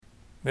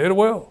It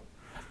will.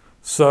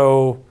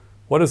 So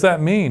what does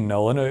that mean,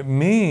 Nolan? It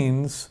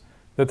means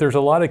that there's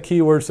a lot of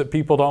keywords that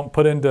people don't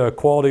put into a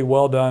quality,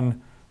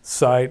 well-done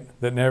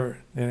site that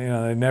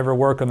they never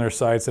work on their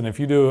sites. And if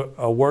you do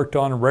a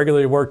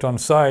regularly worked on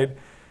site,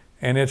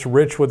 and it's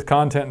rich with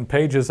content and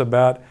pages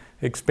about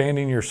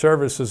expanding your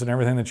services and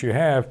everything that you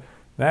have,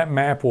 that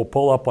map will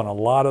pull up on a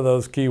lot of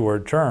those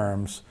keyword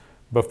terms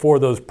before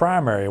those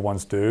primary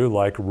ones do,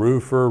 like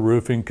roofer,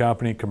 roofing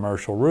company,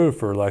 commercial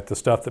roofer, like the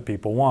stuff that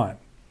people want.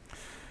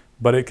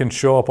 But it can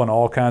show up on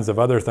all kinds of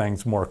other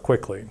things more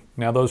quickly.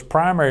 Now those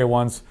primary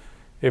ones,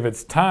 if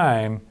it's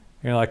time,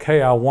 you're like,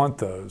 hey, I want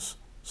those.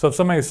 So if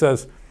somebody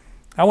says,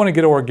 I want to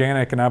get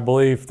organic, and I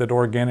believe that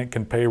organic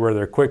can pay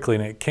rather quickly,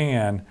 and it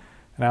can,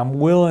 and I'm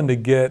willing to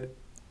get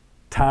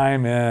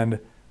time in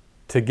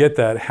to get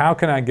that, how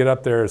can I get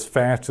up there as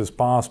fast as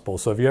possible?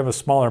 So if you have a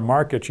smaller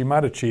market, you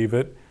might achieve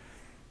it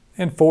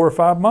in 4 or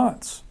 5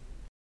 months.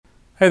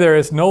 Hey there,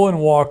 it's Nolan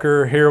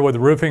Walker here with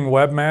Roofing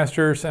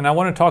Webmasters, and I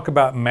want to talk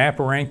about map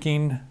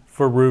ranking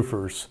for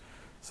roofers.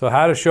 So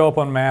how to show up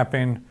on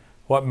mapping,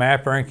 what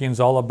map ranking is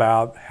all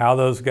about, how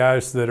those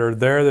guys that are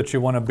there that you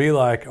want to be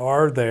like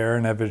are there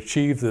and have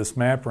achieved this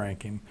map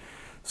ranking.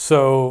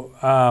 So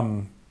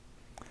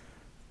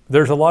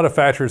there's a lot of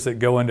factors that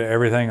go into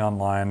everything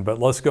online, but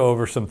let's go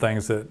over some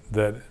things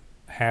that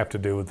have to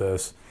do with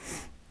this.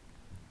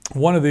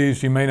 One of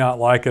these you may not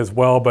like as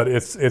well, but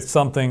it's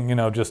something,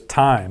 just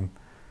time.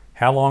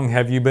 How long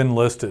have you been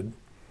listed?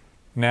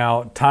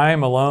 Now,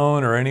 time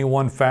alone or any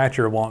one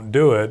factor won't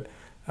do it,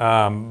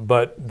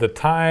 but the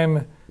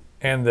time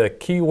and the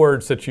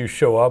keywords that you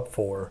show up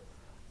for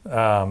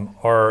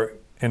are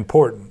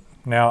important.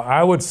 Now,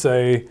 I would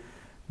say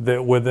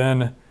that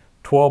within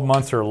 12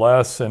 months or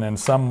less, and in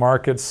some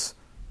markets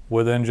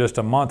within just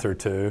a month or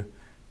two,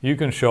 you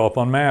can show up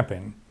on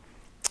mapping.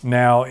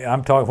 Now,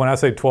 when I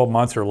say 12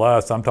 months or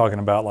less, I'm talking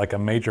about like a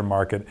major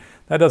market.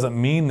 That doesn't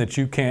mean that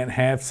you can't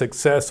have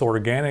success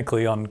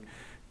organically on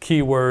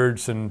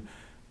keywords and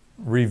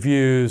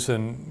reviews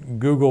and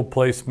Google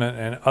placement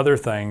and other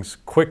things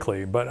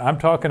quickly. But I'm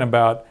talking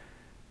about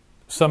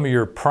some of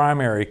your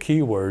primary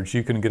keywords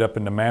you can get up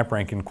into map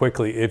ranking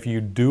quickly if you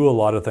do a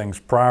lot of things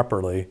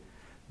properly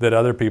that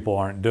other people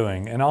aren't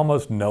doing. And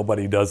almost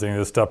nobody does any of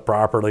this stuff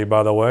properly,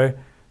 by the way.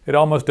 It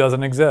almost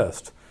doesn't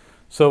exist.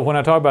 So when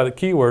I talk about the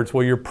keywords,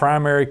 well, your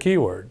primary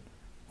keyword,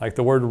 like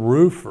the word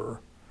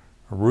roofer,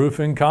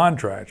 roofing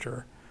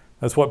contractor,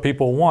 that's what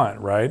people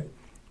want, right?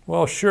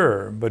 Well,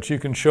 sure, but you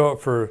can show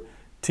up for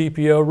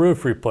TPO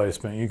roof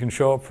replacement. You can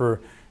show up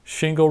for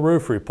shingle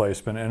roof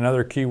replacement and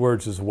other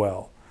keywords as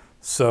well.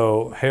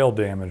 So hail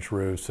damage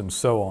roofs and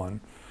so on.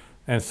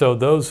 And so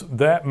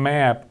that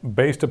map,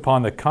 based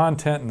upon the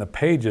content and the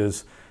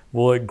pages,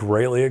 will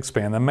greatly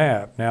expand the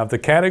map. Now, if the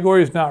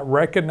category is not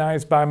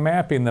recognized by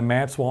mapping, the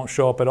maps won't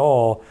show up at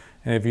all.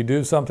 And if you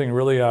do something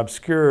really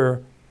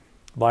obscure,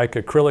 like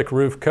acrylic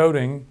roof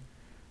coating,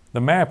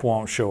 the map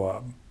won't show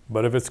up.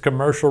 But if it's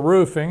commercial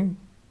roofing,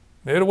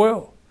 it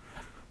will.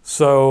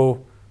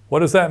 So what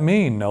does that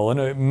mean, Nolan?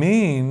 It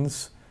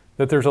means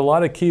that there's a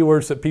lot of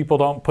keywords that people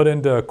don't put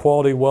into a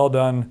quality,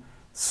 well-done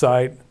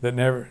site that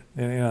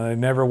they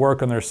never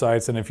work on their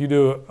sites. And if you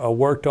do a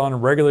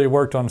regularly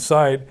worked on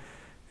site,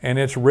 and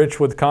it's rich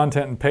with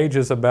content and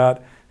pages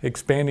about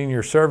expanding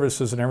your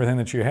services and everything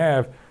that you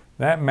have,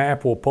 that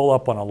map will pull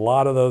up on a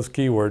lot of those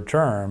keyword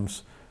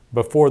terms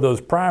before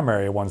those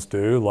primary ones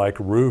do, like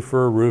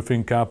roofer,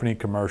 roofing company,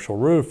 commercial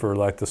roofer,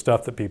 like the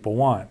stuff that people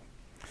want.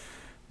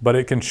 But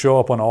it can show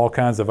up on all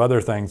kinds of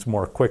other things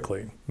more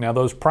quickly. Now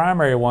those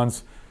primary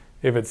ones,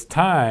 if it's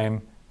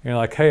time, you're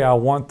like, hey, I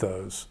want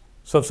those.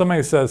 So if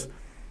somebody says,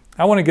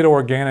 I want to get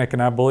organic,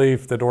 and I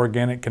believe that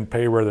organic can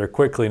pay rather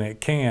quickly, and it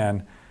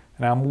can,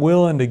 and I'm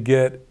willing to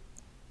get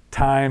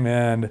time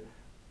in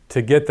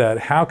to get that,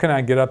 how can I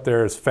get up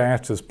there as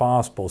fast as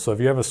possible? So if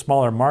you have a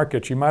smaller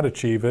market, you might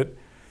achieve it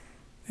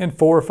in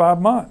 4 or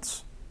 5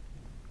 months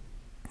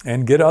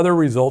and get other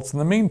results in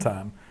the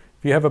meantime.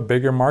 If you have a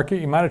bigger market,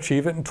 you might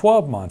achieve it in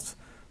 12 months.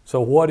 So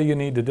what do you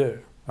need to do?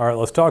 All right,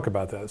 let's talk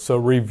about that. So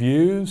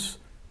reviews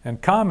and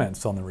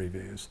comments on the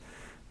reviews.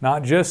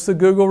 Not just the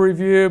Google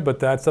review, but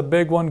that's a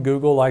big one.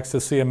 Google likes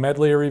to see a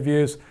medley of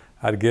reviews.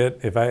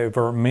 If it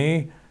were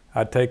me,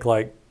 I'd take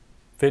like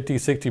 50,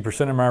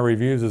 60% of my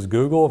reviews as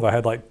Google. If I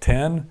had like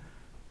 10,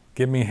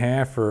 give me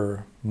half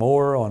or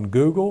more on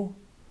Google,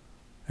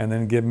 and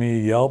then give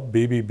me Yelp,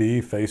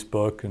 BBB,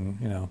 Facebook,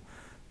 and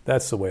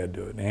that's the way I'd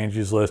do it.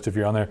 Angie's List, if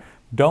you're on there.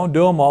 Don't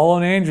do them all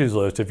on Angie's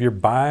List. If you're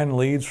buying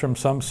leads from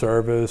some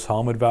service,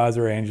 Home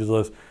Advisor, Angie's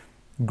List,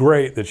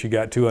 great that you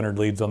got 200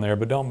 leads on there,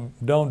 but don't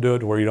do it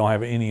to where you don't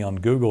have any on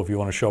Google if you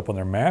want to show up on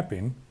their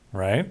mapping,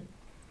 right?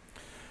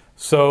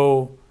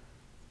 So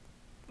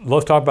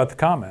let's talk about the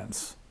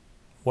comments.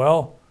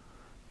 Well,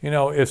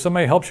 if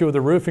somebody helps you with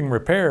a roofing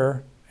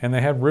repair and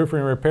they have roofing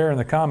repair in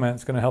the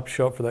comments, it's going to help you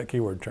show up for that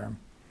keyword term.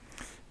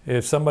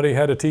 If somebody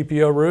had a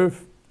TPO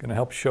roof, going to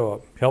help you show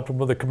up. Help them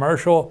with a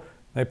commercial,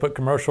 they put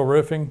commercial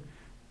roofing.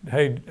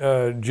 Hey,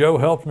 Joe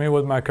helped me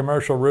with my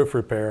commercial roof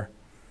repair.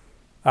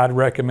 I'd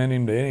recommend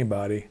him to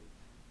anybody.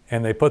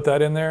 and they put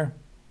that in there,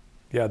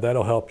 yeah,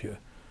 that'll help you.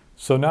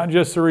 So not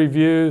just the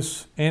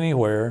reviews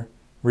anywhere,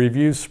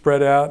 reviews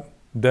spread out,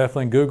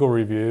 definitely Google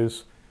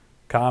reviews.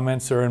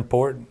 Comments are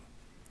important.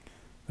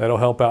 That'll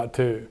help out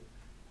too.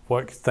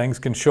 What things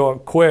can show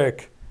up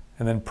quick,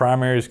 and then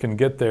primaries can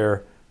get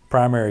their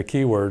primary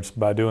keywords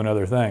by doing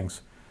other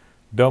things.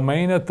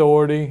 Domain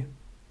authority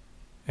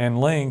and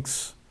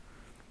links,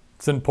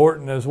 it's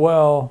important as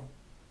well.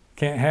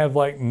 Can't have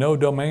like no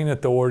domain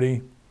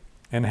authority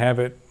and have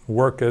it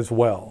work as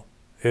well.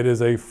 It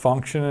is a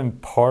function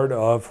and part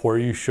of where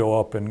you show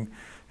up in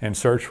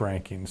search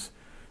rankings.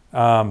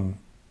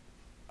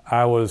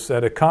 I was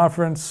at a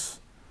conference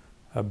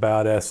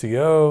about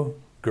SEO.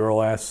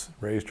 Girl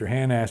raised her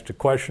hand, asked a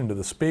question to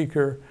the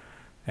speaker,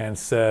 and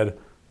said,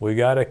 we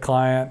got a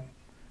client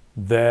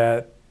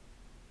that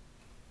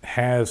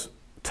has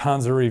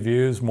tons of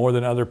reviews, more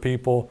than other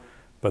people,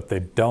 but they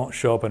don't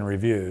show up in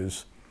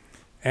reviews.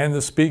 And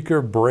the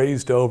speaker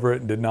brazed over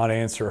it and did not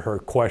answer her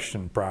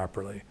question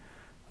properly.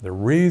 The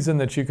reason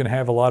that you can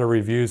have a lot of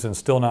reviews and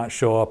still not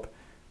show up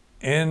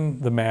in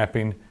the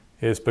mapping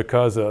is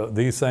because of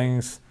these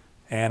things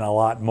and a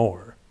lot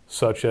more,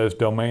 such as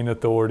domain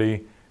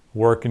authority,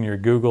 work in your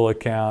Google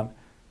account,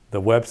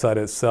 the website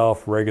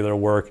itself, regular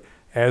work.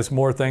 As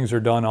more things are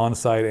done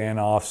on-site and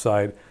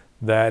off-site,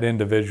 that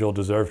individual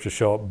deserves to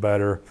show up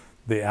better.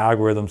 The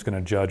algorithm's going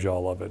to judge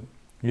all of it.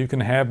 You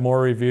can have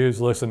more reviews.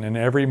 Listen, in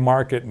every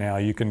market now,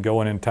 you can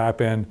go in and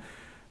type in,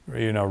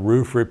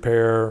 roof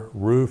repair,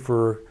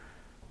 roofer,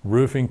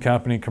 roofing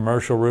company,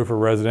 commercial roofer,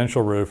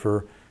 residential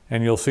roofer,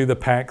 and you'll see the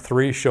PAC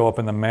 3 show up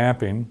in the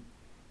mapping.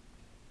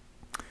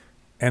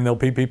 And there'll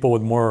be people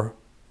with more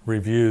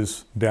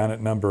reviews down at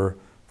number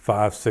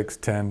 5, 6,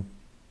 10,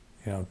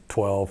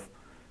 12.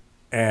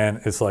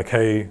 And it's like,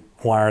 hey,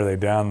 why are they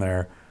down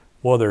there?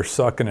 Well, they're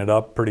sucking it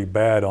up pretty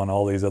bad on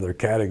all these other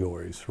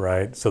categories,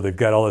 right? So they've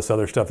got all this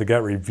other stuff. They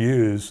got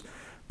reviews,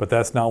 but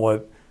that's not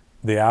what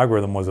the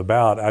algorithm was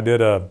about. I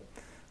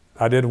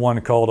did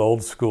one called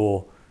Old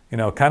School.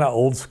 Kind of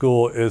old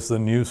school is the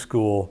new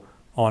school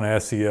on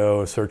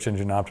SEO, search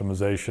engine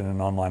optimization,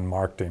 and online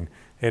marketing.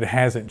 It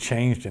hasn't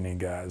changed any,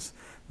 guys.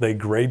 They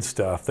grade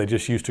stuff. They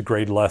just used to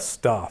grade less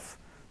stuff.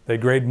 They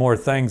grade more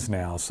things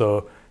now.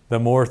 So the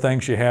more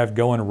things you have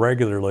going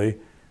regularly,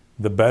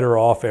 the better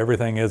off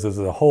everything is as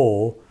a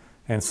whole.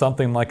 And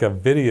something like a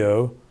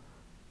video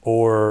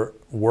or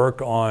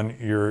work on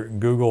your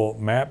Google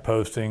map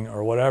posting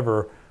or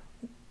whatever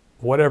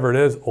it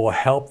is will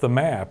help the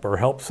map, or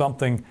help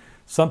something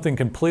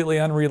completely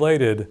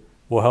unrelated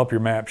will help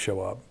your map show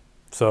up.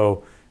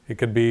 So it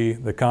could be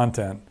the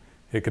content,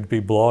 it could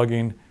be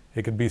blogging,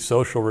 it could be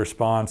social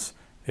response,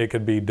 it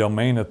could be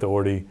domain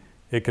authority,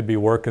 it could be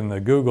working the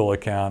Google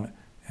account,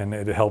 and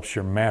it helps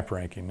your map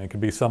ranking. It could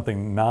be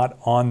something not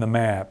on the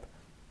map,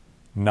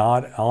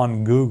 not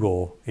on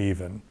Google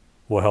even,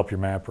 will help your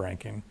map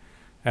ranking.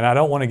 And I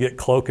don't want to get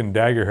cloak and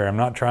dagger here. I'm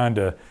not trying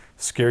to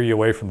scare you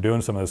away from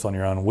doing some of this on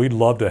your own. We'd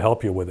love to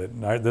help you with it.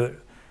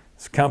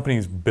 This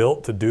company's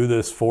built to do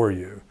this for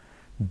you.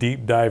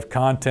 Deep dive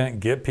content,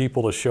 get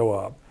people to show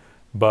up.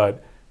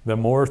 But the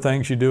more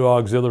things you do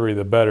auxiliary,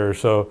 the better.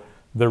 So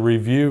the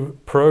review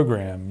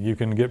program, you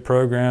can get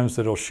programs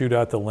that'll shoot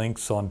out the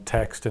links on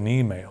text and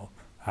email.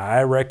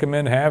 I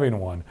recommend having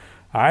one.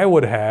 I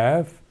would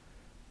have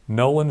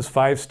Nolan's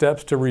 5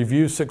 Steps to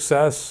Review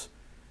Success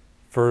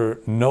for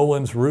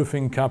Nolan's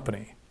Roofing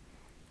Company.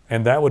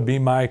 And that would be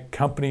my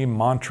company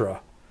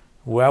mantra.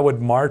 I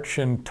would march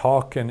and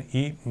talk and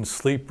eat and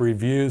sleep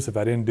reviews. If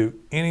I didn't do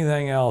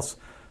anything else,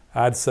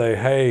 I'd say,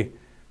 hey,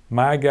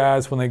 my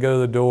guys, when they go to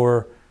the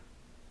door,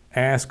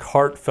 ask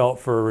heartfelt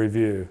for a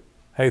review.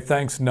 Hey,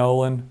 thanks,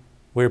 Nolan.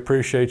 We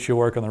appreciate your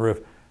work on the roof.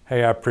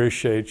 Hey, I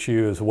appreciate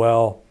you as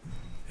well.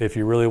 If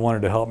you really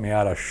wanted to help me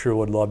out, I sure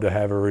would love to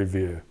have a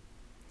review.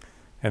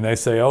 And they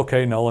say,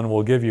 okay, Nolan,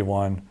 we'll give you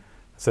one.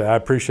 I say, I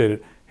appreciate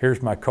it.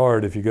 Here's my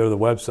card. If you go to the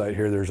website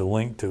here, there's a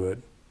link to it.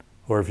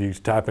 Or if you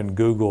type in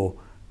Google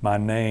my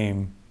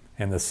name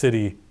and the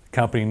city,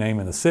 company name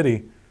and the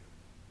city,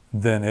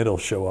 then it'll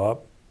show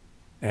up.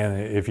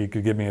 And if you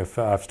could give me a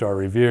 5-star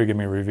review, give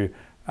me a review,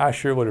 I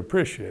sure would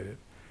appreciate it.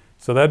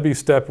 So that'd be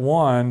step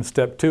 1.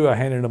 Step 2, I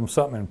handed them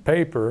something in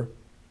paper.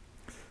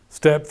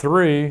 Step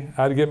 3,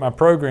 I'd get my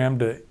program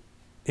to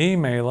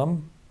email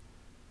them,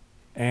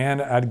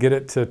 and I'd get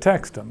it to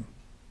text them.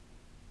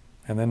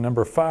 And then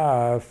number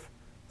 5,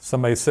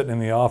 somebody's sitting in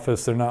the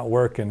office, they're not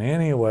working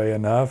anyway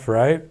enough,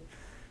 right?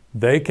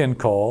 They can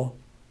call,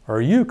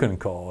 or you can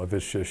call if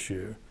it's just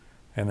you,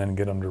 and then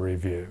get them to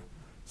review.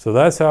 So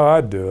that's how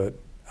I'd do it.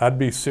 I'd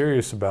be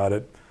serious about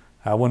it.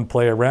 I wouldn't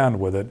play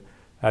around with it.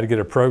 I'd get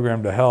a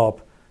program to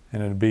help,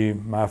 and it'd be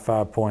my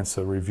 5 points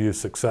of review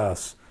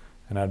success.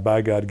 And I'd,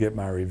 by God, get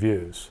my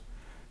reviews.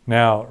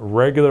 Now,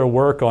 regular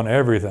work on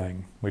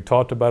everything. We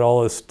talked about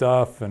all this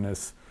stuff, and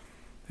it's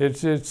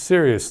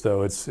serious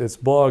though. It's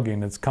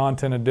blogging, it's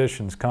content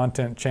additions,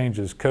 content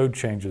changes, code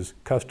changes,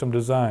 custom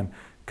design,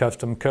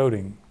 custom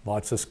coding,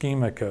 lots of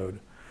schema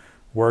code.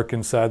 Work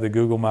inside the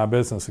Google My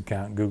Business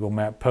account, Google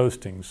Map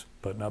postings,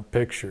 putting up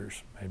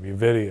pictures, maybe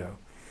video.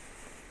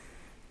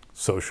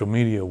 social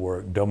media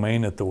work,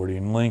 domain authority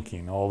and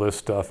linking. All this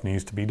stuff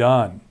needs to be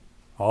done.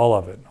 All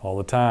of it, all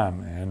the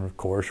time. And of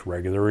course,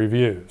 regular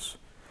reviews.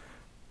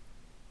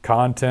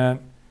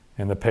 Content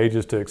and the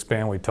pages to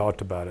expand, we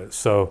talked about it.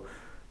 So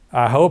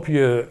I hope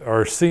you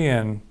are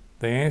seeing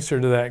the answer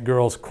to that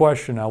girl's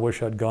question. I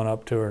wish I'd gone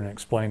up to her and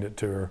explained it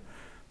to her.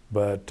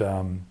 But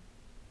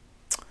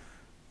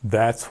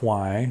that's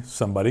why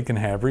somebody can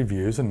have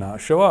reviews and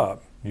not show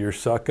up. You're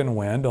sucking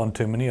wind on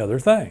too many other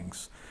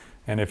things.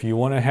 And if you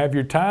want to have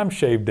your time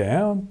shaved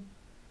down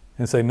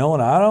and say, no,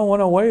 I don't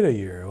want to wait a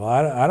year. Well,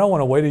 I don't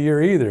want to wait a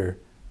year either.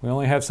 We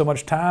only have so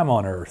much time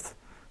on earth.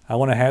 I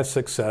want to have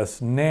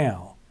success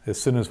now,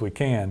 as soon as we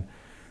can.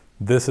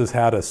 This is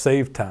how to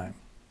save time.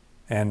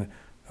 And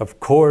of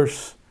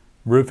course,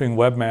 Roofing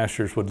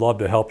Webmasters would love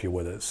to help you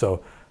with it.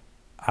 So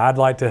I'd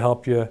like to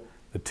help you.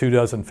 The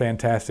 24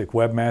 fantastic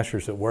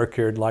webmasters that work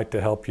here would like to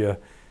help you.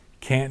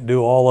 Can't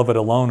do all of it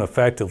alone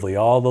effectively.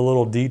 All the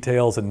little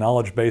details and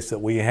knowledge base that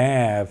we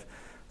have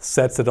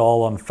sets it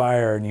all on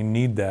fire, and you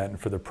need that. And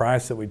for the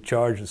price that we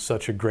charge, it's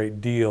such a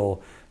great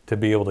deal to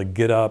be able to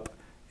get up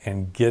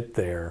and get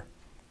there.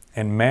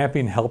 And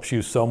mapping helps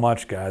you so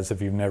much, guys, if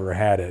you've never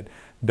had it.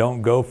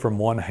 Don't go from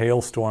one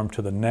hailstorm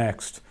to the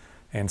next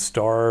and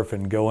starve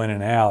and go in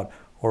and out.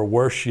 Or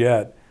worse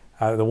yet,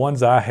 the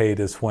ones I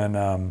hate is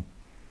when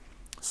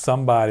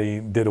somebody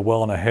did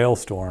well in a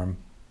hailstorm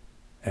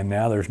and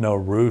now there's no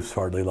roofs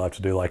hardly left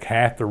to do. Like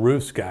half the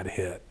roofs got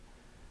hit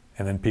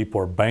and then people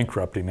are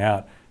bankrupting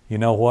out. You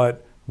know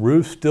what?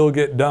 Roofs still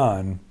get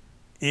done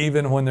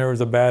even when there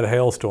was a bad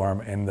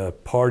hailstorm and the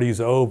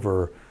party's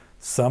over,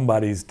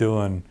 somebody's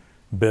doing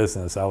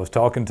business. I was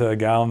talking to a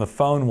guy on the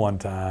phone one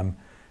time,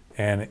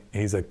 and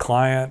he's a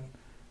client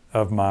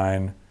of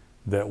mine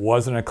that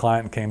wasn't a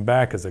client and came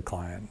back as a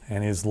client.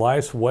 And his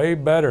life's way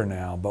better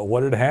now. But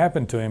what had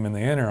happened to him in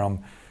the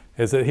interim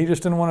is that he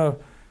just didn't want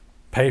to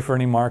pay for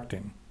any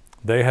marketing.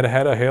 They had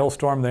had a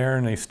hailstorm there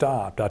and he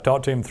stopped. I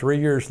talked to him 3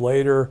 years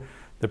later.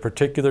 The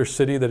particular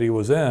city that he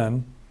was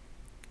in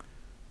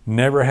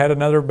never had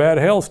another bad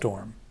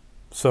hailstorm.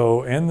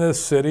 So in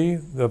this city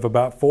of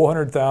about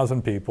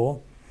 400,000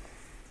 people,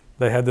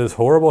 they had this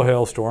horrible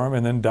hailstorm,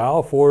 and then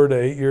dial forward to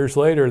 8 years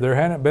later, there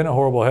hadn't been a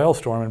horrible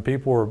hailstorm,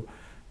 and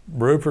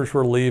roofers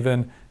were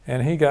leaving,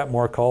 and he got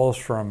more calls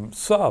from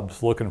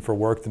subs looking for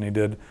work than he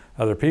did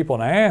other people.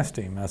 And I asked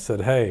him, I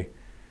said, hey,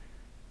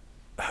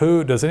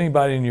 does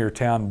anybody in your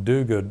town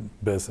do good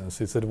business?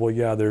 He said, well,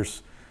 yeah,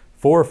 there's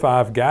 4 or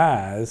 5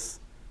 guys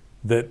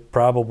that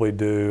probably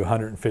do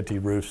 150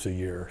 roofs a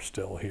year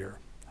still here,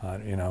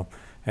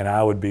 and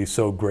I would be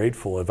so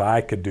grateful if I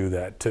could do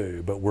that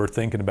too. But we're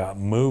thinking about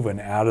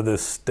moving out of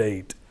this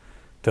state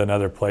to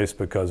another place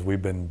because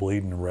we've been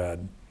bleeding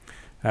red.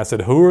 And I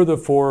said, who are the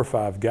 4 or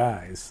 5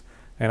 guys?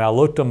 And I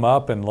looked them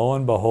up, and lo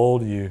and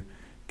behold, you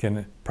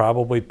can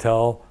probably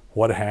tell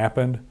what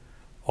happened.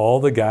 All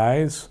the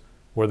guys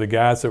were the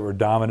guys that were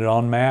dominant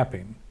on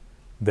mapping.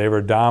 They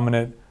were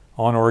dominant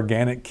on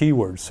organic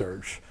keyword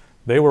search.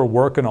 They were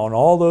working on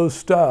all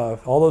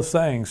those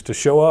things to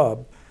show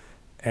up.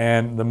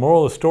 And the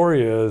moral of the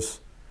story is,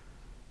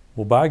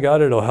 well, by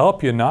God, it'll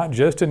help you not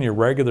just in your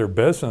regular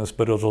business,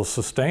 but it'll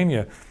sustain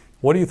you.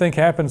 What do you think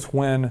happens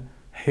when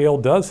hail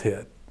does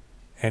hit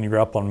and you're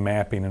up on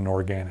mapping and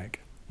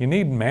organic? You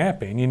need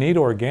mapping, you need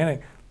organic.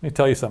 Let me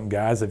tell you something,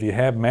 guys. If you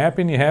have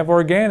mapping, you have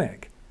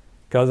organic,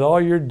 because all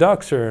your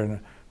ducks are in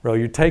a row.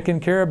 You're taking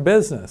care of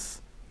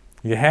business.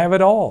 You have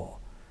it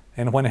all.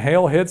 And when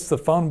hail hits, the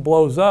phone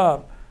blows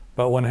up.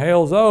 But when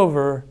hail's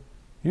over,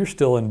 you're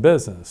still in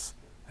business.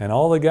 And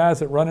all the guys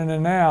that run in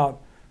and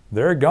out,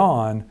 they're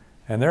gone,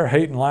 and they're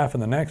hating life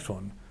in the next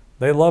one.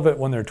 They love it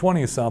when they're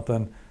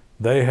 20-something.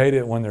 They hate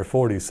it when they're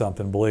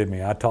 40-something. Believe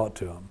me, I talked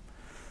to them.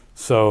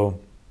 So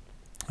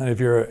if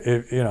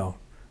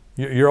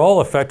you're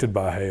all affected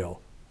by hail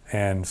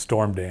and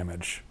storm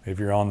damage. If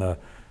you're on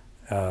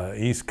the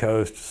East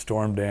Coast,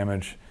 storm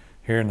damage.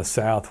 Here in the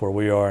South, where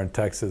we are in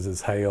Texas,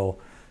 is hail.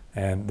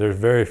 And there's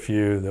very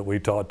few that we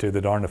talk to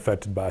that aren't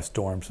affected by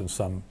storms and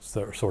some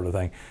sort of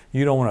thing.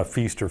 You don't want to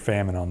feast or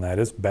famine on that.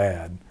 It's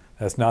bad.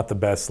 That's not the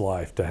best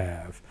life to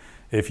have.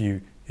 If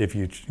you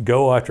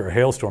go after a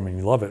hailstorm and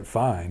you love it,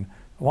 fine.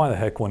 Why the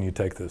heck wouldn't you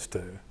take this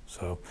too?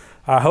 So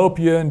I hope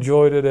you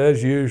enjoyed it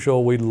as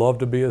usual. We'd love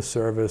to be of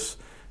service,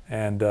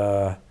 and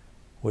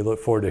we look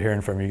forward to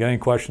hearing from you. You got any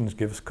questions,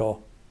 give us a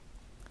call.